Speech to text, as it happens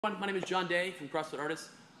My name is John Day from CrossFit Artis.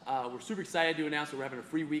 We're super excited to announce that we're having a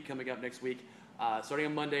free week coming up next week, starting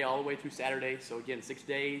on Monday all the way through Saturday. So again, 6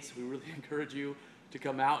 days. We really encourage you to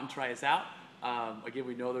come out and try us out. Again,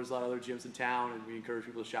 we know there's a lot of other gyms in town, and we encourage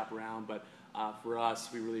people to shop around. But for us,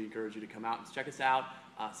 we really encourage you to come out and check us out,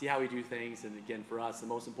 see how we do things. And again, for us, the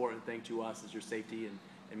most important thing to us is your safety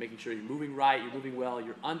and making sure you're moving right, you're moving well,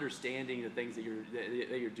 you're understanding the things that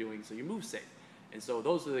you're doing, so you move safe. And so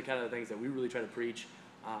those are the kind of things that we really try to preach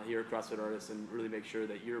here at CrossFit Artis, and really make sure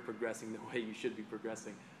that you're progressing the way you should be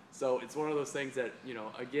progressing. So it's one of those things that,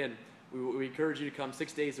 again, we encourage you to come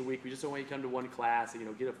 6 days a week. We just don't want you to come to one class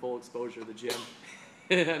and, get a full exposure to the gym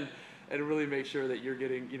and really make sure that you're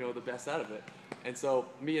getting, the best out of it. And so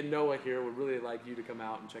me and Noah here would really like you to come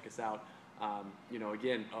out and check us out.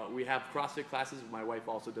 Again, we have CrossFit classes. My wife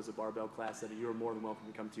also does a barbell class that you're more than welcome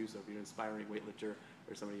to come to. So if you're an aspiring weightlifter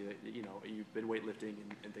or somebody that, you've been weightlifting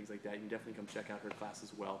and things like that, you can definitely come check out her class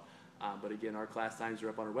as well. But again, our class times are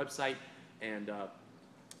up on our website. And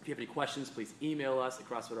if you have any questions, please email us at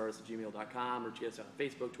crossfitartis@gmail.com, or check us out on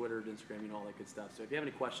Facebook, Twitter, Instagram, all that good stuff. So if you have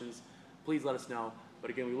any questions, please let us know. But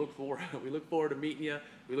again, we look forward to meeting you.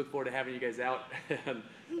 We look forward to having you guys out.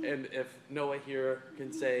 And if Noah here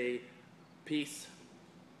can say peace,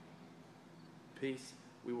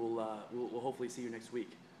 we will we'll hopefully see you next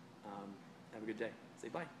week. Have a good day. Say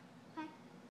bye.